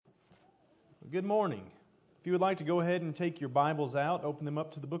Good morning. If you would like to go ahead and take your Bibles out, open them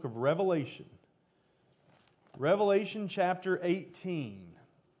up to the book of Revelation. Revelation chapter 18.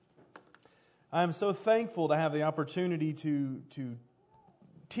 I am so thankful to have the opportunity to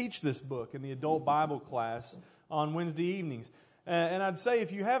teach this book in the adult Bible class on Wednesday evenings. And I'd say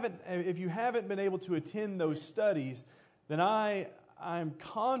if you haven't been able to attend those studies, then I'm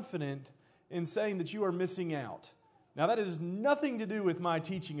confident in saying that you are missing out. Now, that has nothing to do with my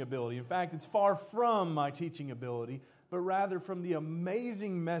teaching ability. In fact, it's far from my teaching ability, but rather from the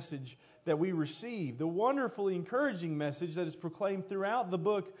amazing message that we receive, the wonderfully encouraging message that is proclaimed throughout the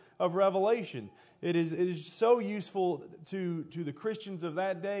book of Revelation. It is so useful to the Christians of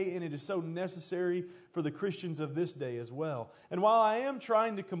that day, and it is so necessary for the Christians of this day as well. And while I am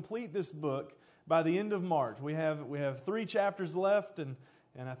trying to complete this book by the end of March, we have 3 chapters left, and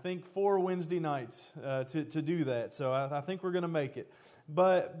I think 4 Wednesday nights to do that. So I think we're going to make it.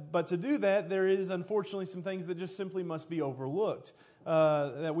 But to do that, there is unfortunately some things that just simply must be overlooked,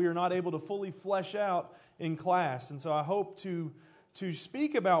 that we are not able to fully flesh out in class. And so I hope to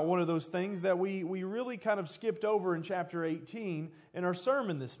speak about one of those things that we really kind of skipped over in chapter 18 in our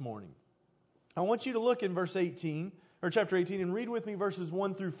sermon this morning. I want you to look in verse 18, or chapter 18, and read with me verses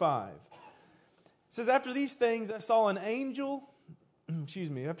 1 through 5. It says, After these things I saw another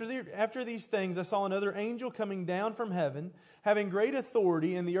angel coming down from heaven, having great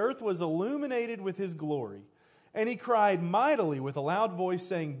authority, and the earth was illuminated with his glory. And he cried mightily with a loud voice,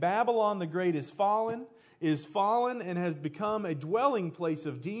 saying, Babylon the great is fallen, and has become a dwelling place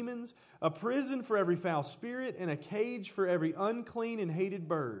of demons, a prison for every foul spirit, and a cage for every unclean and hated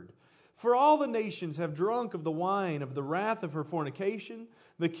bird. For all the nations have drunk of the wine of the wrath of her fornication.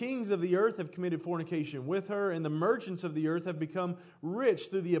 The kings of the earth have committed fornication with her, and the merchants of the earth have become rich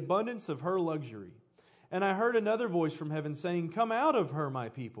through the abundance of her luxury. And I heard another voice from heaven saying, Come out of her, my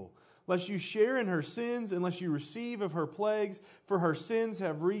people, lest you share in her sins, unless you receive of her plagues, for her sins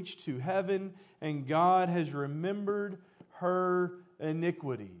have reached to heaven, and God has remembered her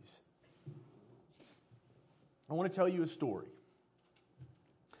iniquities. I want to tell you a story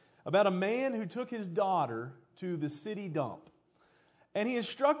about a man who took his daughter to the city dump. And he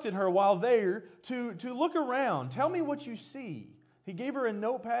instructed her while there to look around. Tell me what you see. He gave her a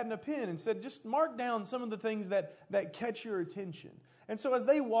notepad and a pen and said, just mark down some of the things that catch your attention. And so as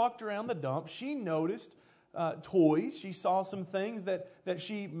they walked around the dump, she noticed toys. She saw some things that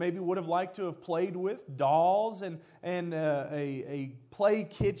she maybe would have liked to have played with, dolls and a play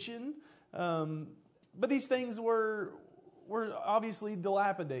kitchen. But these things were obviously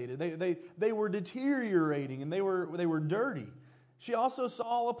dilapidated. They were deteriorating, and they were dirty. She also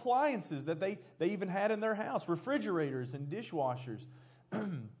saw appliances that they even had in their house, refrigerators and dishwashers.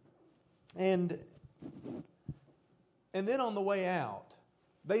 And then on the way out,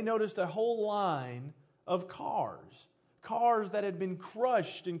 they noticed a whole line of cars that had been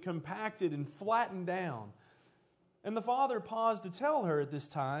crushed and compacted and flattened down. And the father paused to tell her at this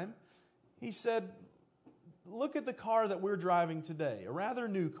time. He said, Look at the car that we're driving today, a rather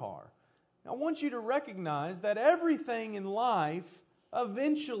new car. I want you to recognize that everything in life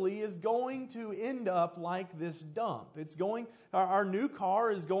eventually is going to end up like this dump. Our new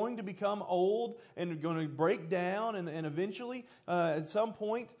car is going to become old and going to break down, and eventually, at some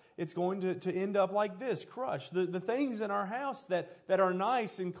point, it's going to end up like this, crushed. The things in our house that are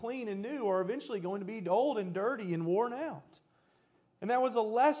nice and clean and new are eventually going to be old and dirty and worn out. And that was a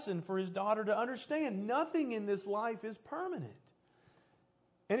lesson for his daughter to understand. Nothing in this life is permanent.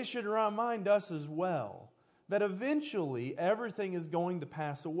 And it should remind us as well that eventually everything is going to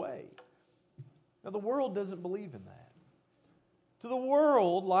pass away. Now, the world doesn't believe in that. To the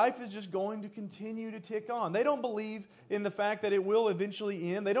world, life is just going to continue to tick on. They don't believe in the fact that it will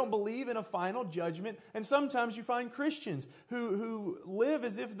eventually end. They don't believe in a final judgment. And sometimes you find Christians who live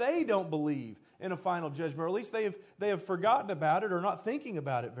as if they don't believe in a final judgment, or at least they have forgotten about it or not thinking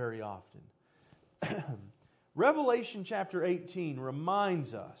about it very often. Revelation chapter 18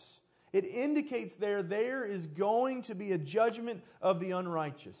 reminds us, it indicates there is going to be a judgment of the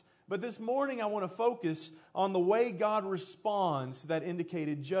unrighteous. But this morning I want to focus on the way God responds to that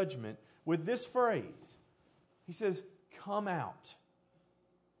indicated judgment with this phrase. He says, come out,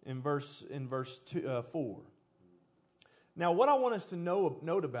 in verse 4. Now what I want us to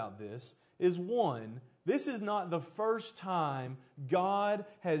note about this is, one, this is not the first time God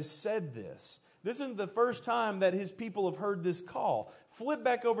has said this. This isn't the first time that His people have heard this call. Flip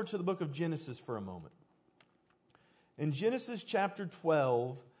back over to the book of Genesis for a moment. In Genesis chapter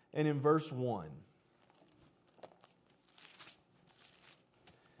 12 and in verse 1.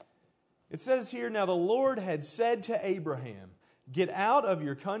 It says here, Now the Lord had said to Abraham, Get out of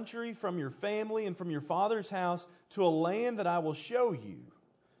your country, from your family, and from your father's house to a land that I will show you.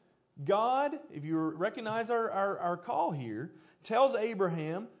 God, if you recognize our call here, tells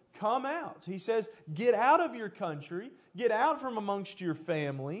Abraham, come out. He says, get out of your country, get out from amongst your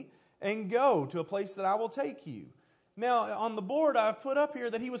family, and go to a place that I will take you. Now, on the board, I've put up here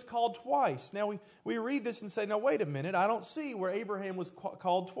that he was called twice. Now, we read this and say, now, wait a minute. I don't see where Abraham was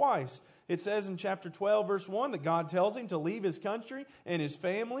called twice. It says in chapter 12, verse 1, that God tells him to leave his country and his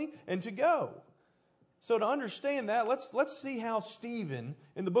family and to go. So to understand that, let's see how Stephen,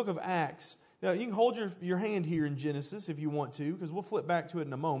 in the book of Acts, now you can hold your hand here in Genesis if you want to, because we'll flip back to it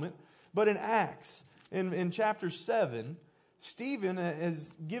in a moment. But in Acts, in chapter 7, Stephen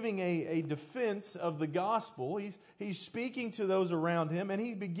is giving a defense of the gospel. He's speaking to those around him, and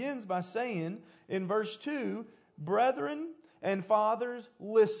he begins by saying in verse 2, "Brethren and fathers,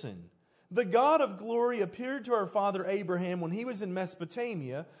 listen. The God of glory appeared to our father Abraham when he was in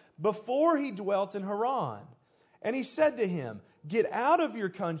Mesopotamia, before he dwelt in Haran. And he said to him, get out of your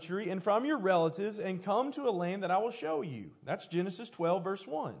country and from your relatives and come to a land that I will show you." That's Genesis 12, verse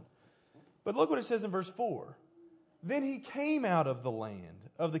 1. But look what it says in verse 4. "Then he came out of the land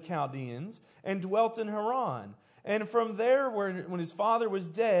of the Chaldeans and dwelt in Haran. And from there, when his father was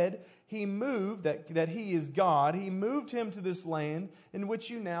dead, he moved," that he is God, "he moved him to this land in which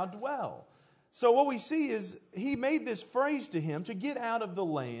you now dwell." So what we see is he made this phrase to him to get out of the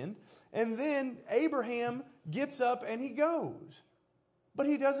land. And then Abraham gets up and he goes. But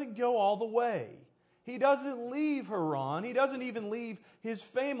he doesn't go all the way. He doesn't leave Haran. He doesn't even leave his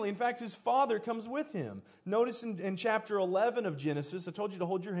family. In fact, his father comes with him. Notice in chapter 11 of Genesis, I told you to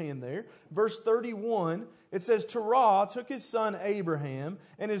hold your hand there, verse 31, it says, "Terah took his son Abraham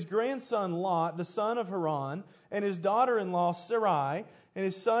and his grandson Lot, the son of Haran, and his daughter-in-law Sarai, and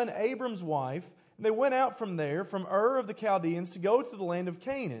his son Abram's wife, and they went out from there, from Ur of the Chaldeans, to go to the land of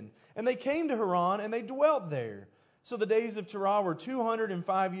Canaan. And they came to Haran, and they dwelt there. So the days of Terah were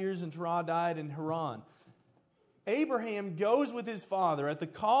 205 years, and Terah died in Haran." Abraham goes with his father at the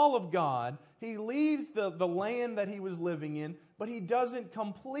call of God. He leaves the land that he was living in, but he doesn't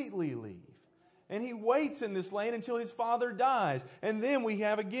completely leave. And he waits in this land until his father dies. And then we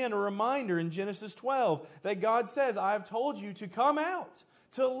have again a reminder in Genesis 12 that God says, "I have told you to come out,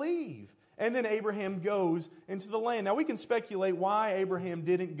 to leave." And then Abraham goes into the land. Now we can speculate why Abraham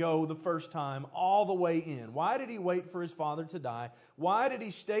didn't go the first time all the way in. Why did he wait for his father to die? Why did he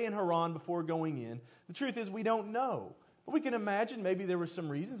stay in Haran before going in? The truth is we don't know. But we can imagine maybe there were some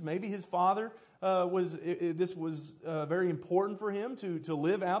reasons. Maybe his father this was very important for him to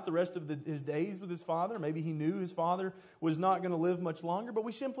live out the rest of his days with his father. Maybe he knew his father was not going to live much longer, but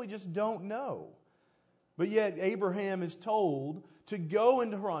we simply just don't know. But yet Abraham is told to go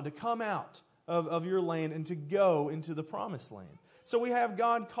into Haran, to come out of your land and to go into the promised land. So we have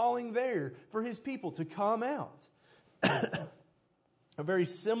God calling there for his people to come out. A very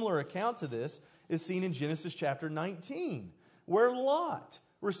similar account to this is seen in Genesis chapter 19, where Lot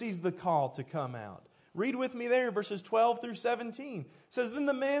receives the call to come out. Read with me there, verses 12 through 17. It says, "Then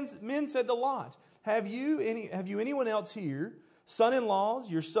the men said to Lot, have you anyone else here,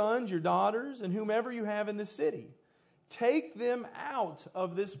 son-in-laws, your sons, your daughters, and whomever you have in the city? Take them out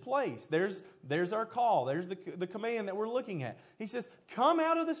of this place." There's our call. There's the command that we're looking at. He says, come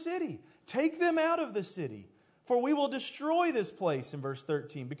out of the city. Take them out of the city. "For we will destroy this place," in verse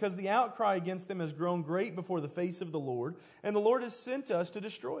 13, "because the outcry against them has grown great before the face of the Lord, and the Lord has sent us to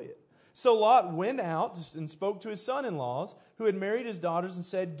destroy it." So Lot went out and spoke to his son-in-laws, who had married his daughters, and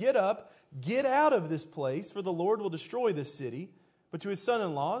said, "Get up, get out of this place, for the Lord will destroy this city." But to his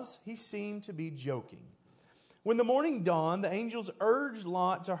son-in-laws, he seemed to be joking. When the morning dawned, the angels urged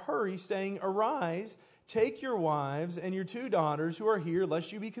Lot to hurry, saying, "Arise, take your wives and your 2 daughters who are here,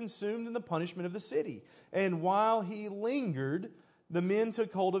 lest you be consumed in the punishment of the city." And while he lingered, the men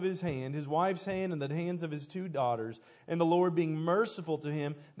took hold of his hand, his wife's hand, and the hands of his 2 daughters. And the Lord being merciful to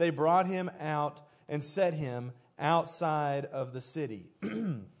him, they brought him out and set him outside of the city.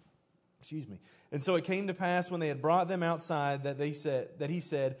 Excuse me. "And so it came to pass when they had brought them outside that he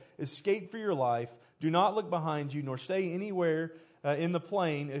said, Escape for your life. Do not look behind you, nor stay anywhere in the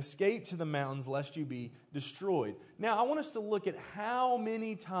plain. Escape to the mountains, lest you be destroyed." Now, I want us to look at how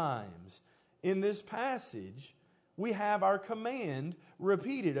many times in this passage we have our command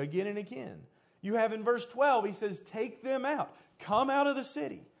repeated again and again. You have in verse 12, he says, "Take them out. Come out of the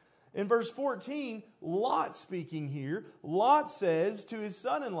city." In verse 14, Lot speaking here, Lot says to his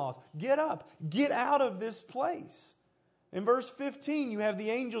son-in-laws, "Get up, get out of this place." In verse 15, you have the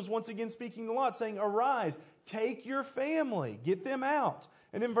angels once again speaking to Lot, saying, "Arise, take your family, get them out."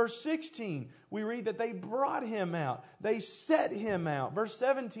 And then verse 16, we read that they brought him out. They set him out. Verse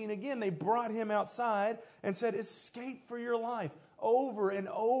 17, again, they brought him outside and said, escape for your life. Over and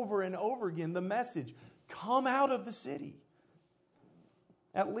over and over again, the message, come out of the city.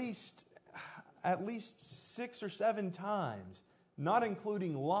 At least 6 or 7 times, not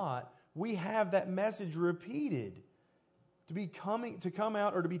including Lot, we have that message repeated to come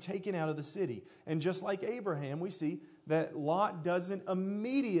out or to be taken out of the city. And just like Abraham, we see that Lot doesn't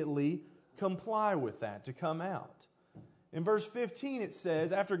immediately comply with that, to come out. In verse 15 it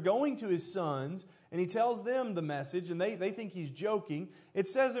says, after going to his sons, and he tells them the message, and they think he's joking, it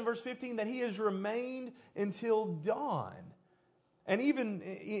says in verse 15 that he has remained until dawn. And even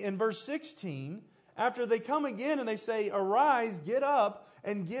in verse 16, after they come again and they say, arise, get up,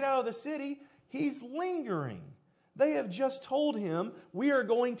 and get out of the city, he's lingering. They have just told him, we are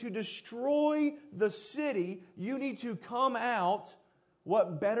going to destroy the city. You need to come out.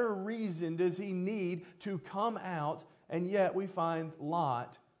 What better reason does he need to come out? And yet we find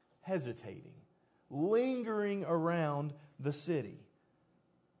Lot hesitating, lingering around the city.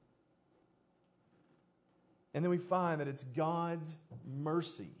 And then we find that it's God's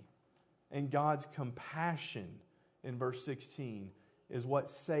mercy and God's compassion in verse 16 is what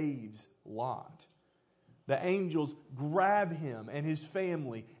saves Lot. The angels grab him and his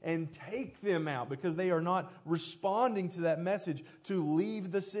family and take them out because they are not responding to that message to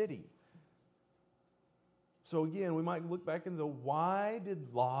leave the city. So again, we might look back and say, why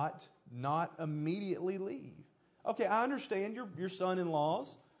did Lot not immediately leave? Okay, I understand your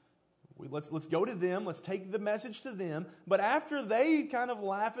son-in-laws. Let's go to them. Let's take the message to them. But after they kind of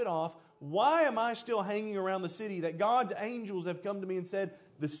laugh it off, why am I still hanging around the city that God's angels have come to me and said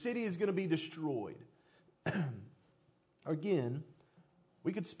the city is going to be destroyed? Again,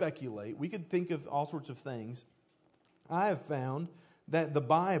 we could speculate. We could think of all sorts of things. I have found that the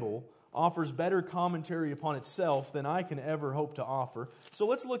Bible offers better commentary upon itself than I can ever hope to offer. So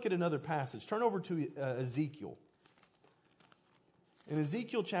let's look at another passage. Turn over to Ezekiel. In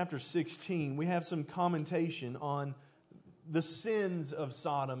Ezekiel chapter 16, we have some commentation on the sins of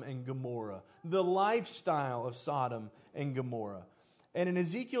Sodom and Gomorrah, the lifestyle of Sodom and Gomorrah. And in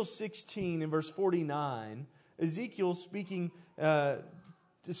Ezekiel 16, in verse 49, Ezekiel speaking to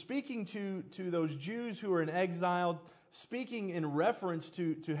those Jews who were in exile, speaking in reference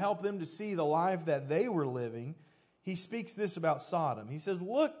to help them to see the life that they were living, he speaks this about Sodom. He says,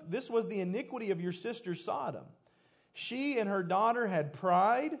 look, this was the iniquity of your sister Sodom. She and her daughter had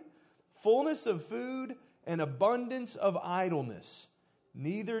pride, fullness of food, and abundance of idleness.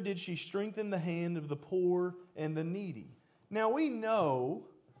 Neither did she strengthen the hand of the poor and the needy. Now we know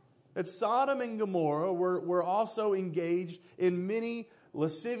that Sodom and Gomorrah were also engaged in many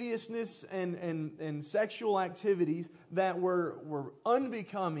lasciviousness and sexual activities that were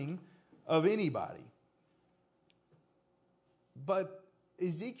unbecoming of anybody. But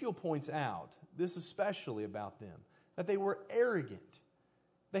Ezekiel points out, this especially about them, that they were arrogant.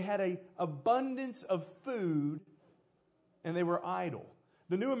 They had an abundance of food and they were idle.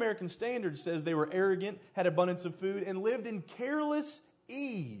 The New American Standard says they were arrogant, had abundance of food, and lived in careless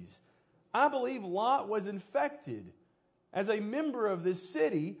ease. I believe Lot was infected, as a member of this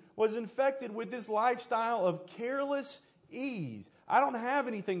city, was infected with this lifestyle of careless ease. I don't have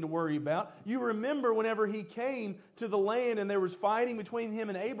anything to worry about. You remember whenever he came to the land and there was fighting between him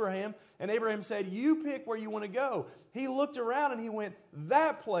and Abraham said, you pick where you want to go. He looked around and he went,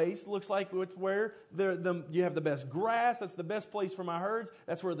 that place looks like it's where you have the best grass. That's the best place for my herds.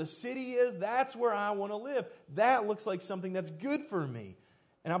 That's where the city is. That's where I want to live. That looks like something that's good for me.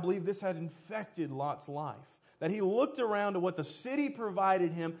 And I believe this had infected Lot's life. That he looked around to what the city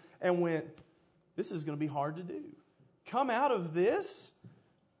provided him and went, this is going to be hard to do. Come out of this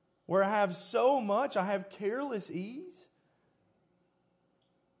where I have so much, I have careless ease.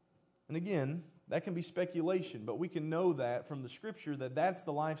 And again, that can be speculation, but we can know that from the Scripture that that's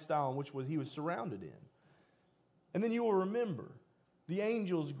the lifestyle in which he was surrounded in. And then you will remember, the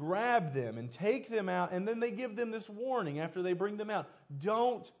angels grab them and take them out, and then they give them this warning after they bring them out.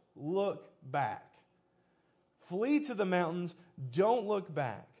 Don't look back. Flee to the mountains, don't look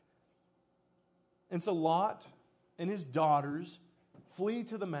back. And so Lot and his daughters flee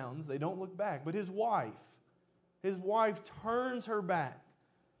to the mountains. They don't look back. But his wife turns her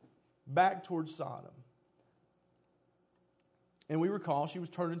back towards Sodom. And we recall she was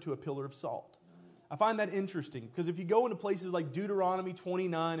turned into a pillar of salt. I find that interesting because if you go into places like Deuteronomy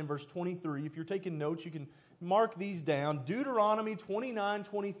 29 and verse 23, if you're taking notes, you can mark these down. Deuteronomy 29,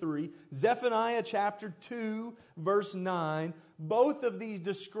 23, Zephaniah chapter 2, verse 9, both of these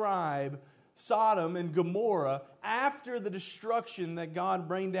describe Sodom and Gomorrah after the destruction that God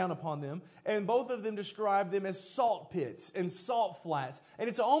rained down upon them, and both of them described them as salt pits and salt flats. And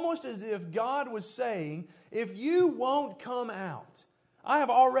it's almost as if God was saying, if you won't come out, I have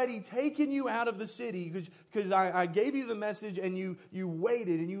already taken you out of the city because I gave you the message and you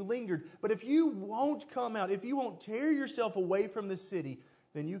waited and you lingered. But if you won't come out, if you won't tear yourself away from the city,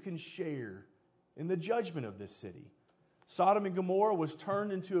 then you can share in the judgment of this city. Sodom and Gomorrah was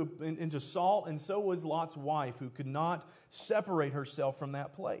turned into salt, and so was Lot's wife, who could not separate herself from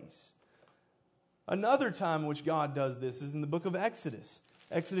that place. Another time in which God does this is in the book of Exodus.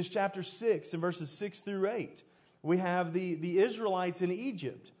 Exodus chapter 6 and verses 6 through 8. We have the Israelites in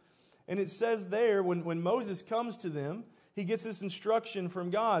Egypt. And it says there, when Moses comes to them, he gets this instruction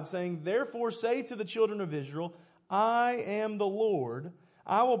from God saying, "Therefore say to the children of Israel, I am the Lord.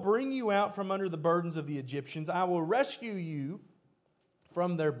 I will bring you out from under the burdens of the Egyptians. I will rescue you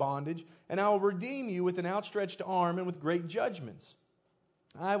from their bondage, and I will redeem you with an outstretched arm and with great judgments.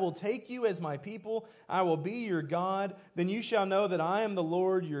 I will take you as my people. I will be your God. Then you shall know that I am the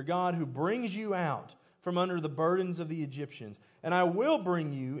Lord your God who brings you out from under the burdens of the Egyptians. And I will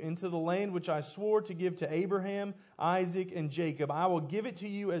bring you into the land which I swore to give to Abraham, Isaac, and Jacob. I will give it to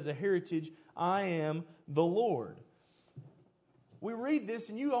you as a heritage. I am the Lord." We read this,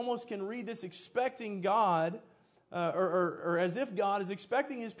 and you almost can read this expecting God, or as if God is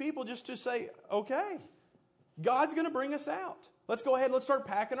expecting His people just to say, okay, God's going to bring us out. Let's go ahead, let's start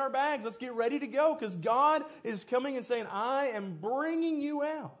packing our bags. Let's get ready to go, because God is coming and saying, I am bringing you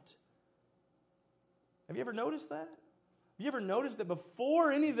out. Have you ever noticed that? Have you ever noticed that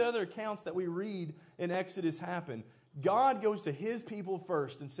before any of the other accounts that we read in Exodus happen, God goes to His people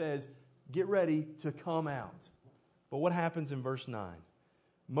first and says, get ready to come out. But what happens in verse 9?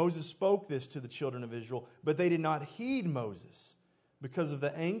 Moses spoke this to the children of Israel, but they did not heed Moses because of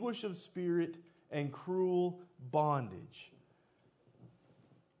the anguish of spirit and cruel bondage.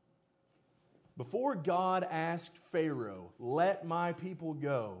 Before God asked Pharaoh, let my people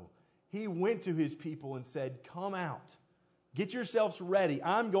go, He went to His people and said, come out. Get yourselves ready.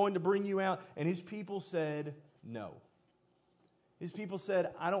 I'm going to bring you out. And His people said, no. His people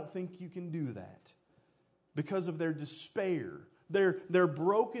said, I don't think you can do that. Because of their despair, their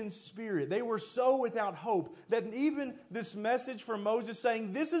broken spirit. They were so without hope that even this message from Moses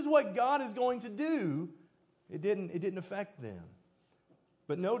saying, this is what God is going to do, it didn't affect them.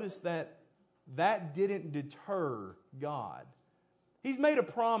 But notice that didn't deter God. He's made a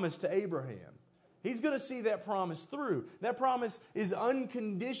promise to Abraham. He's going to see that promise through. That promise is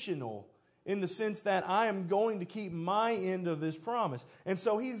unconditional in the sense that I am going to keep my end of this promise. And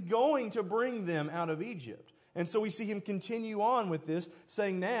so He's going to bring them out of Egypt. And so we see Him continue on with this,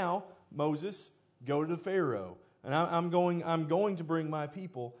 saying, now, Moses, go to the Pharaoh. And I'm going to bring my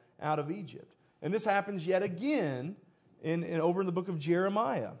people out of Egypt. And this happens yet again over in the book of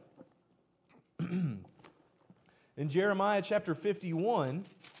Jeremiah. In Jeremiah chapter 51,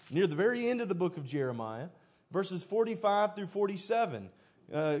 near the very end of the book of Jeremiah, verses 45 through 47,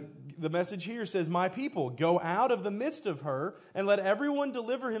 the message here says, my people, go out of the midst of her, and let everyone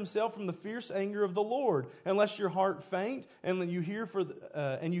deliver himself from the fierce anger of the Lord, unless your heart faint, and you fear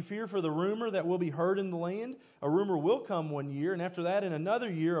for the rumor that will be heard in the land. A rumor will come 1 year, and after that in another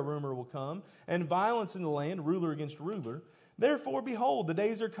year a rumor will come, and violence in the land, ruler against ruler. Therefore, behold, the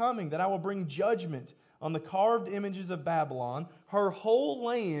days are coming that I will bring judgment on the carved images of Babylon. Her whole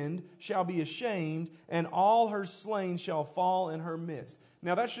land shall be ashamed, and all her slain shall fall in her midst.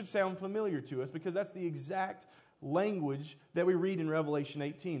 Now that should sound familiar to us because that's the exact language that we read in Revelation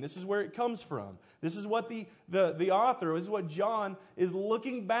 18. This is where it comes from. This is what the author, this is what John is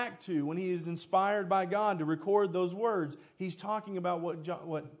looking back to when he is inspired by God to record those words. He's talking about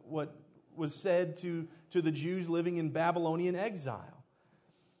what was said to the Jews living in Babylonian exile.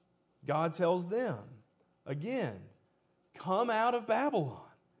 God tells them, again, come out of Babylon.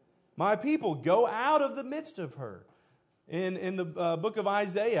 My people, go out of the midst of her. In the book of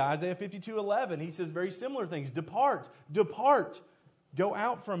Isaiah 52:11, he says very similar things. Depart, go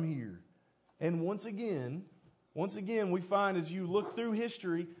out from here. And once again, we find as you look through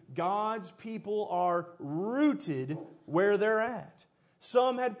history, God's people are rooted where they're at.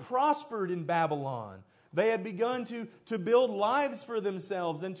 Some had prospered in Babylon. They had begun to build lives for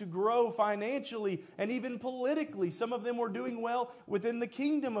themselves and to grow financially and even politically. Some of them were doing well within the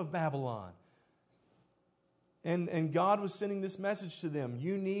kingdom of Babylon. And God was sending this message to them.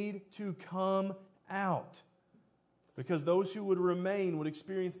 You need to come out. Because those who would remain would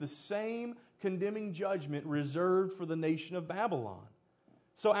experience the same condemning judgment reserved for the nation of Babylon.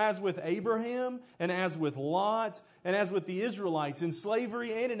 So as with Abraham, and as with Lot, and as with the Israelites in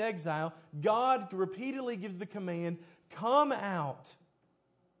slavery and in exile, God repeatedly gives the command, come out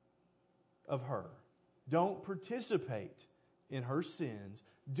of her. Don't participate in her sins.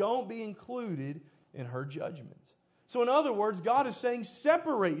 Don't be included in her judgments. So in other words, God is saying,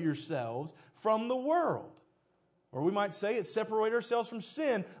 separate yourselves from the world. Or we might say it's separate ourselves from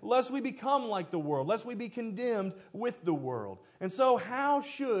sin, lest we become like the world, lest we be condemned with the world. And so how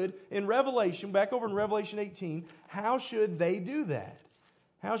should, in Revelation, back over in Revelation 18, how should they do that?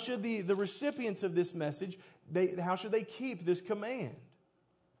 How should the recipients of this message, how should they keep this command?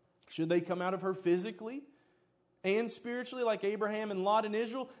 Should they come out of her physically and spiritually like Abraham and Lot and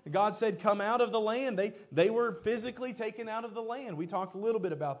Israel? God said, come out of the land. They were physically taken out of the land. We talked a little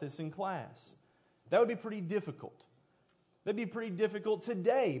bit about this in class. That would be pretty difficult. That'd be pretty difficult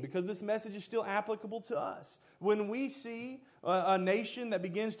today because this message is still applicable to us. When we see a nation that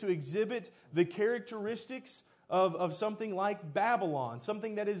begins to exhibit the characteristics of something like Babylon,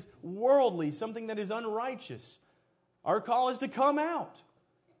 something that is worldly, something that is unrighteous, our call is to come out.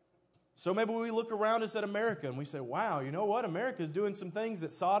 So maybe we look around us at America and we say, wow, you know what? America is doing some things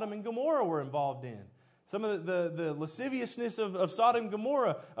that Sodom and Gomorrah were involved in. Some of the lasciviousness of Sodom and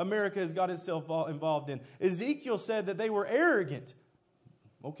Gomorrah, America has got itself involved in. Ezekiel said that they were arrogant.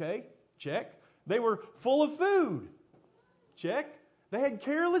 Okay, check. They were full of food. Check. They had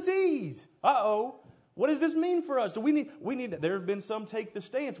careless ease. Uh-oh. What does this mean for us? We need. There have been some take the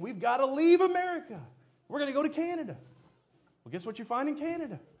stance. We've got to leave America. We're going to go to Canada. Well, guess what you find in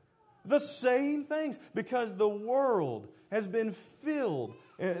Canada? The same things. Because the world has been filled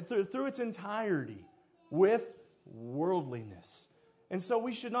through its entirety with worldliness. And so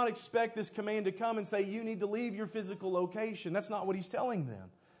we should not expect this command to come and say, you need to leave your physical location. That's not what he's telling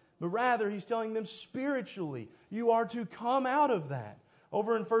them. But rather, he's telling them spiritually, you are to come out of that.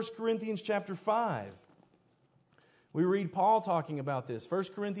 Over in 1 Corinthians chapter 5, we read Paul talking about this. 1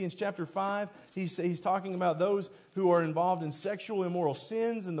 Corinthians chapter 5, he's talking about those who are involved in sexual immoral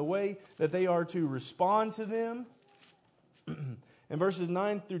sins and the way that they are to respond to them. In verses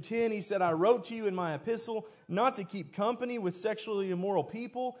 9 through 10, he said, I wrote to you in my epistle not to keep company with sexually immoral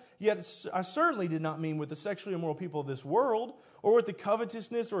people, yet I certainly did not mean with the sexually immoral people of this world, or with the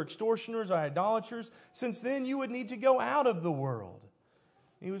covetousness or extortioners or idolaters, since then you would need to go out of the world.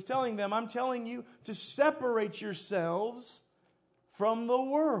 He was telling them, I'm telling you to separate yourselves from the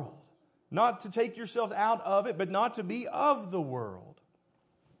world. Not to take yourselves out of it, but not to be of the world.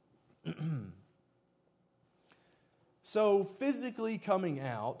 So physically coming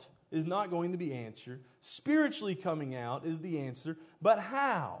out is not going to be answered. Spiritually coming out is the answer. But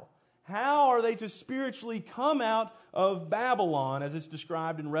how? How are they to spiritually come out of Babylon as it's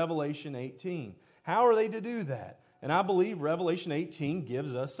described in Revelation 18? How are they to do that? And I believe Revelation 18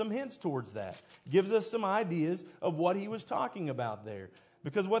 gives us some hints towards that. Gives us some ideas of what he was talking about there.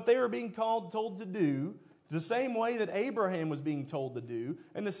 Because what they were being told to do, the same way that Abraham was being told to do,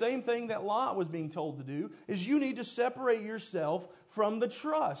 and the same thing that Lot was being told to do, is you need to separate yourself from the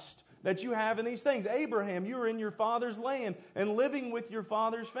trust that you have in these things. Abraham, you were in your father's land and living with your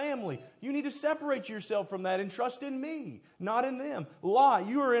father's family. You need to separate yourself from that and trust in me, not in them. Lot,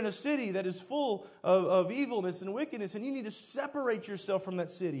 you are in a city that is full of evilness and wickedness, and you need to separate yourself from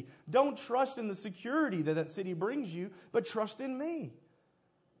that city. Don't trust in the security that city brings you, but trust in me.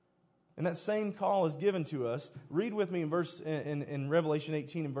 And that same call is given to us. Read with me in Revelation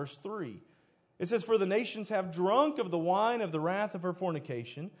 18 and verse 3. It says, For the nations have drunk of the wine of the wrath of her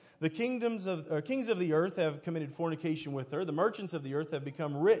fornication. The kings of the earth have committed fornication with her. The merchants of the earth have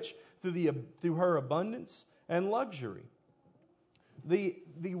become rich through her abundance and luxury. The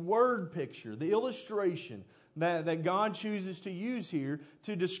word picture, the illustration that God chooses to use here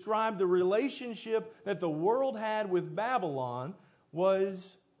to describe the relationship that the world had with Babylon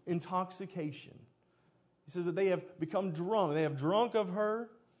was intoxication. He says that they have become drunk. They have drunk of her.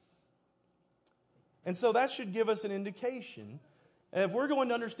 And so that should give us an indication. And if we're going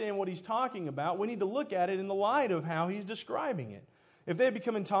to understand what he's talking about, we need to look at it in the light of how he's describing it. If they have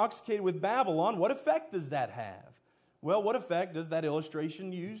become intoxicated with Babylon, what effect does that have? Well, what effect does that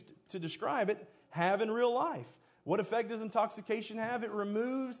illustration used to describe it have in real life? What effect does intoxication have? It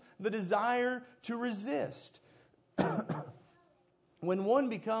removes the desire to resist. When one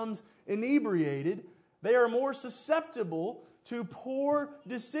becomes inebriated, they are more susceptible to poor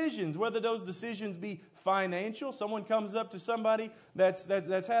decisions, whether those decisions be financial. Someone comes up to somebody that's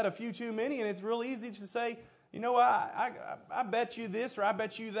had a few too many, and it's real easy to say, you know, I bet you this or I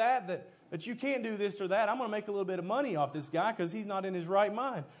bet you that you can't do this or that. I'm going to make a little bit of money off this guy because he's not in his right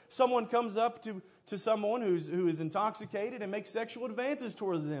mind. Someone comes up to someone who is intoxicated and makes sexual advances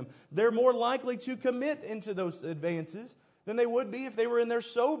towards them. They're more likely to commit into those advances than they would be if they were in their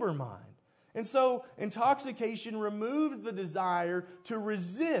sober mind. And so intoxication removes the desire to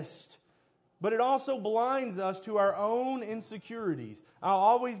resist, but it also blinds us to our own insecurities. I'll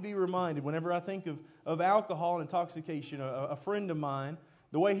always be reminded whenever I think of alcohol and intoxication. A friend of mine,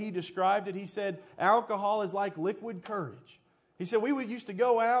 the way he described it, he said, alcohol is like liquid courage. He said, we used to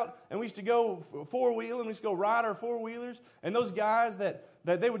go out and we used to go four-wheeling, we used to go ride our four-wheelers, and those guys that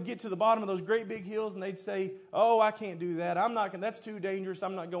they would get to the bottom of those great big hills and they'd say, oh, I can't do that. That's too dangerous.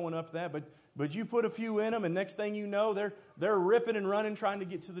 I'm not going up that. But you put a few in them, and next thing you know, they're ripping and running trying to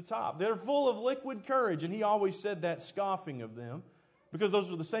get to the top. They're full of liquid courage, and he always said that, scoffing of them, because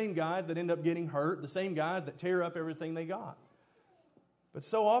those are the same guys that end up getting hurt, the same guys that tear up everything they got. But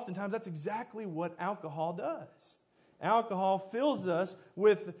so oftentimes, that's exactly what alcohol does. Alcohol fills us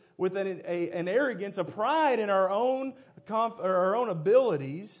with an arrogance, a pride in our own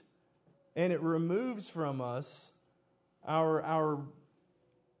abilities, and it removes from us our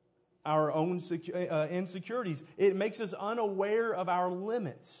own insecurities. It makes us unaware of our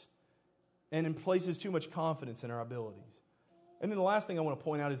limits and places too much confidence in our abilities. And then the last thing I want to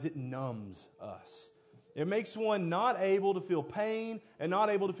point out is it numbs us. It makes one not able to feel pain and not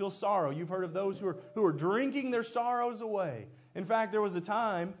able to feel sorrow. You've heard of those who are drinking their sorrows away. In fact, there was a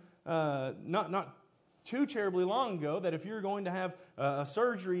time, not too terribly long ago, that if you're going to have a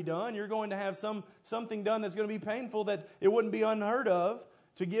surgery done, you're going to have something done that's going to be painful, that it wouldn't be unheard of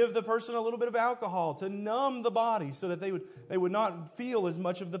to give the person a little bit of alcohol to numb the body so that they would not feel as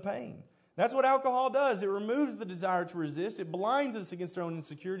much of the pain. That's what alcohol does. It removes the desire to resist. It blinds us against our own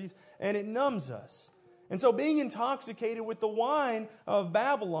insecurities, and it numbs us. And so being intoxicated with the wine of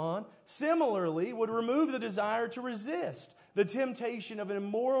Babylon similarly would remove the desire to resist the temptation of an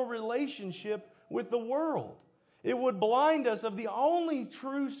immoral relationship with the world. It would blind us of the only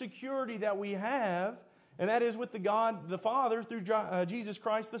true security that we have, and that is with the God the Father through Jesus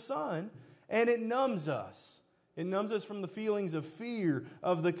Christ the Son, and it numbs us. It numbs us from the feelings of fear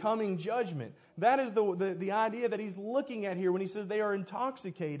of the coming judgment. That is the idea that he's looking at here when he says they are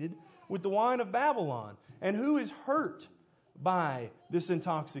intoxicated with the wine of Babylon. And who is hurt by this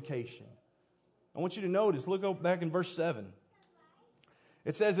intoxication? I want you to notice, look back in verse 7.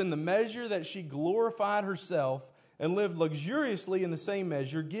 It says, in the measure that she glorified herself and lived luxuriously in the same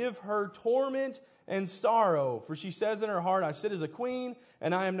measure, give her torment and sorrow. For she says in her heart, I sit as a queen,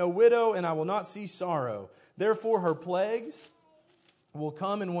 and I am no widow, and I will not see sorrow. Therefore her plagues will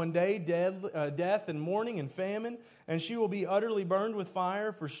come in one day, death and mourning and famine, and she will be utterly burned with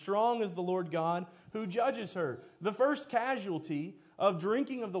fire, for strong is the Lord God who judges her. The first casualty of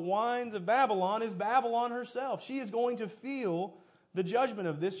drinking of the wines of Babylon is Babylon herself. She is going to feel the judgment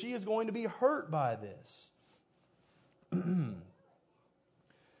of this. She is going to be hurt by this. In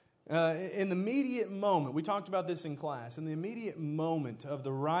the immediate moment, we talked about this in class, in the immediate moment of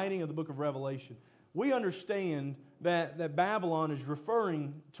the writing of the book of Revelation, we understand that Babylon is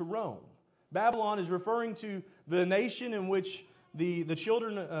referring to Rome. Babylon is referring to the nation in which the church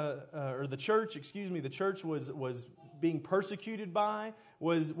was being persecuted by,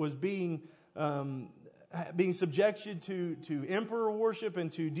 was being subjected to emperor worship and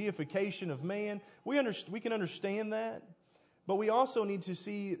to deification of man. We can understand that, but we also need to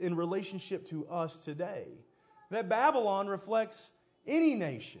see in relationship to us today that Babylon reflects any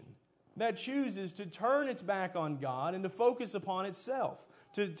nation that chooses to turn its back on God and to focus upon itself,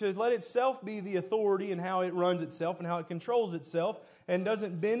 to let itself be the authority in how it runs itself and how it controls itself and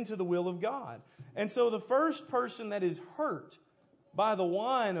doesn't bend to the will of God. And so the first person that is hurt by the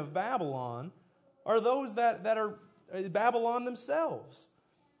wine of Babylon are those that are Babylon themselves.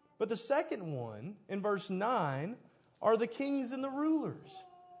 But the second one, in verse 9, are the kings and the rulers.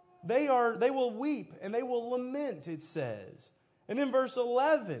 They will weep and they will lament, it says. And then verse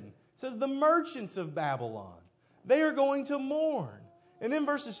 11 says the merchants of Babylon, they are going to mourn. And then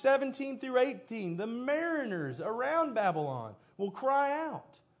verses 17 through 18, the mariners around Babylon will cry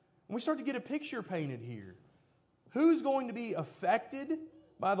out. And we start to get a picture painted here. Who's going to be affected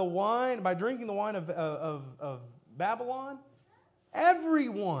by the wine, by drinking the wine of Babylon?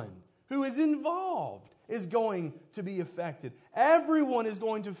 Everyone who is involved is going to be affected. Everyone is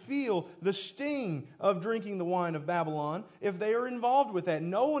going to feel the sting of drinking the wine of Babylon if they are involved with that.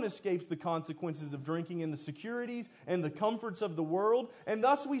 No one escapes the consequences of drinking in the securities and the comforts of the world. And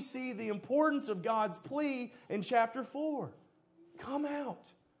thus we see the importance of God's plea in chapter 4. Come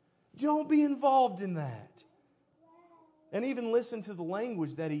out. Don't be involved in that. And even listen to the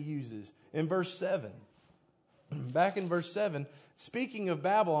language that he uses in verse 7. back in verse 7, speaking of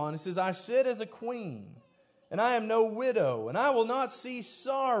Babylon, it says, I sit as a queen, and I am no widow, and I will not see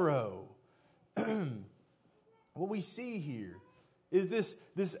sorrow. What we see here is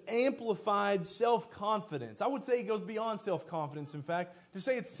this amplified self-confidence. I would say it goes beyond self-confidence, in fact, to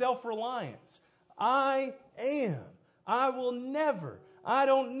say it's self-reliance. I am. I will never. I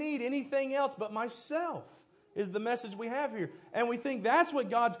don't need anything else but myself is the message we have here. And we think that's what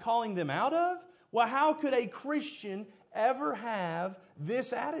God's calling them out of? Well, how could a Christian ever have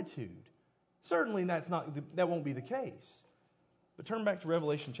this attitude? Certainly that won't be the case. But turn back to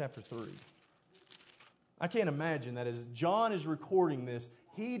Revelation chapter 3. I can't imagine that as John is recording this,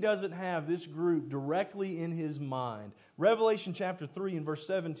 he doesn't have this group directly in his mind. Revelation chapter 3 and verse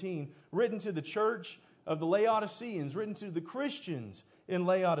 17, written to the church of the Laodiceans, written to the Christians in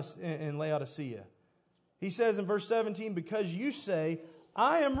Laodicea. He says in verse 17, because you say,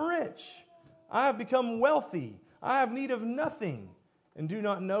 I am rich, I have become wealthy, I have need of nothing, and do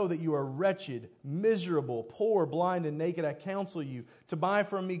not know that you are wretched, miserable, poor, blind, and naked. I counsel you to buy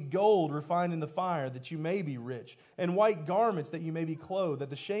from me gold refined in the fire, that you may be rich, and white garments that you may be clothed, that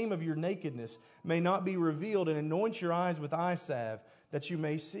the shame of your nakedness may not be revealed, and anoint your eyes with eye salve, that you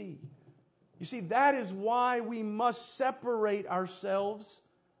may see. You see, that is why we must separate ourselves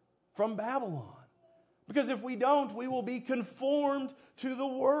from Babylon. Because if we don't, we will be conformed to the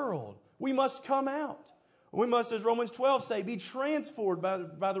world. We must come out. We must, as Romans 12 say, be transformed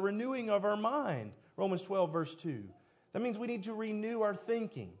by the renewing of our mind. Romans 12, verse 2. That means we need to renew our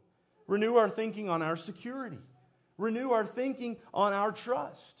thinking. Renew our thinking on our security. Renew our thinking on our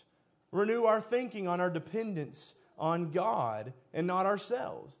trust. Renew our thinking on our dependence on God and not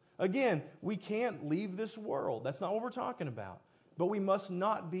ourselves. Again, we can't leave this world. That's not what we're talking about. But we must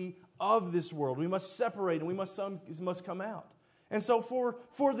not be of this world. We must separate and we must come out. And so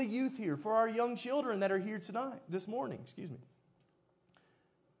for the youth here, for our young children that are here this morning,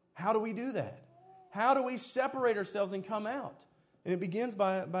 how do we do that? How do we separate ourselves and come out? And it begins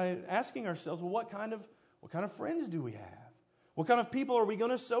by asking ourselves, well, what kind of friends do we have? What kind of people are we going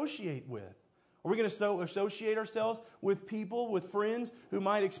to associate with? Are we going to associate ourselves with people, with friends who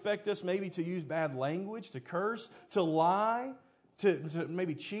might expect us maybe to use bad language, to curse, to lie, to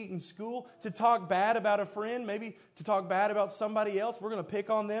maybe cheat in school, to talk bad about a friend, maybe to talk bad about somebody else? We're going to pick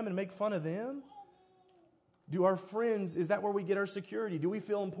on them and make fun of them? Do our friends, is that where we get our security? Do we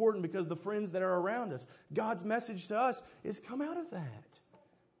feel important because the friends that are around us? God's message to us is come out of that.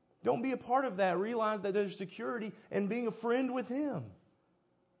 Don't be a part of that. Realize that there's security in being a friend with Him.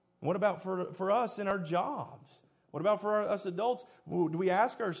 What about for us in our jobs? What about for us adults? Do we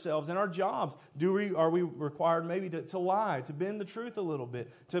ask ourselves in our jobs, are we required maybe to lie, to bend the truth a little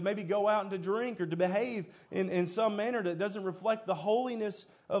bit, to maybe go out and to drink or to behave in some manner that doesn't reflect the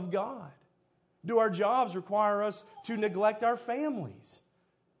holiness of God? Do our jobs require us to neglect our families?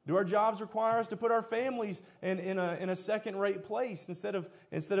 Do our jobs require us to put our families in a second-rate place instead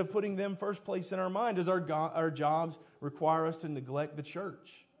of putting them first place in our mind? Does our jobs require us to neglect the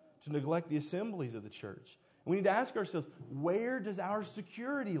church, to neglect the assemblies of the church? We need to ask ourselves, where does our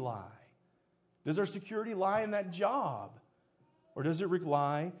security lie? Does our security lie in that job? Or does it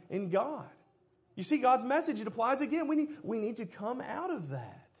lie in God? You see, God's message, it applies again. We need to come out of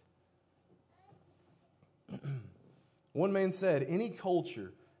that. One man said, any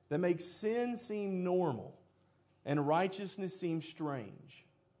culture that makes sin seem normal and righteousness seem strange.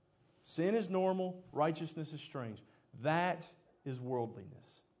 Sin is normal, righteousness is strange. That is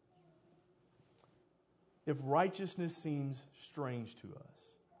worldliness. If righteousness seems strange to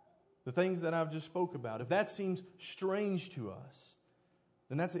us, the things that I've just spoke about, if that seems strange to us,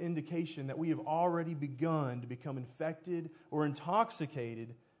 then that's an indication that we have already begun to become infected or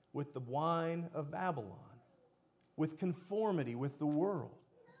intoxicated with the wine of Babylon, with conformity with the world.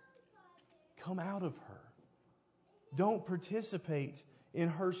 Come out of her. Don't participate in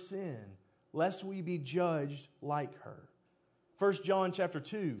her sin, lest we be judged like her. 1 John chapter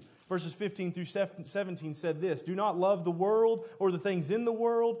 2, verses 15 through 17 said this, do not love the world or the things in the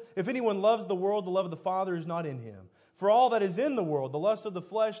world. If anyone loves the world, the love of the Father is not in him. For all that is in the world, the lust of the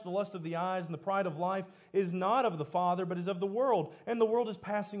flesh, the lust of the eyes, and the pride of life, is not of the Father, but is of the world. And the world is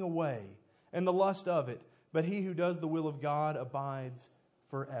passing away, and the lust of it. But he who does the will of God abides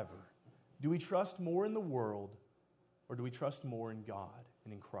forever. Do we trust more in the world, or do we trust more in God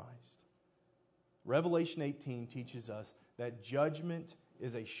and in Christ? Revelation 18 teaches us that judgment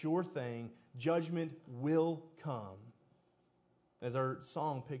is a sure thing. Judgment will come. As our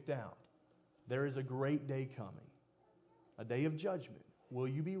song picked out, there is a great day coming, a day of judgment. Will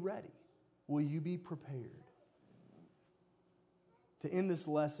you be ready? Will you be prepared? To end this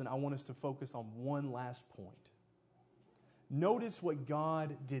lesson, I want us to focus on one last point. Notice what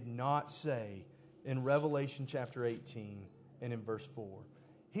God did not say in Revelation chapter 18 and in verse 4.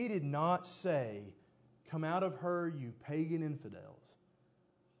 He did not say, "Come out of her, you pagan infidels."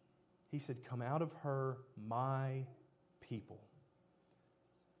 He said, "Come out of her, my people."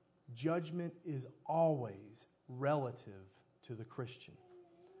 Judgment is always relative to the Christian.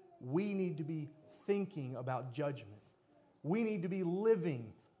 We need to be thinking about judgment. We need to be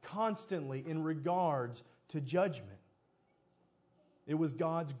living constantly in regards to judgment. It was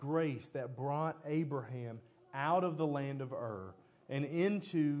God's grace that brought Abraham out of the land of Ur and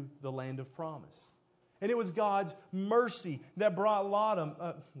into the land of promise. And it was God's mercy that brought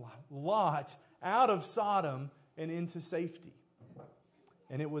Lot out of Sodom and into safety.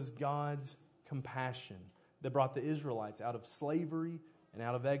 And it was God's compassion that brought the Israelites out of slavery and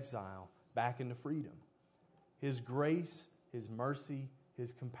out of exile back into freedom. His grace, His mercy,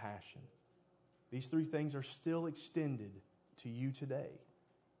 His compassion. These three things are still extended to you today.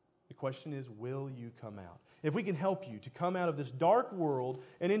 The question is, will you come out? If we can help you to come out of this dark world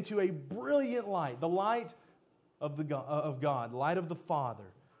and into a brilliant light, the light of God, the light of the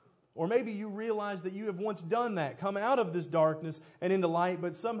Father. Or maybe you realize that you have once done that, come out of this darkness and into light,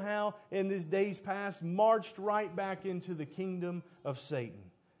 but somehow in these days past marched right back into the kingdom of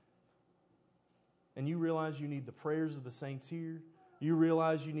Satan. And you realize you need the prayers of the saints here. You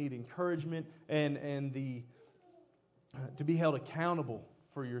realize you need encouragement and to be held accountable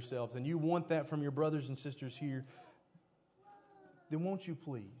for yourselves. And you want that from your brothers and sisters here. Then won't you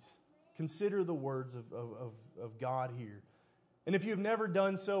please consider the words of God here. And if you've never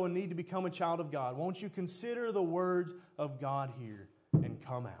done so and need to become a child of God, won't you consider the words of God here and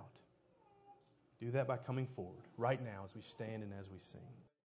come out? Do that by coming forward right now as we stand and as we sing.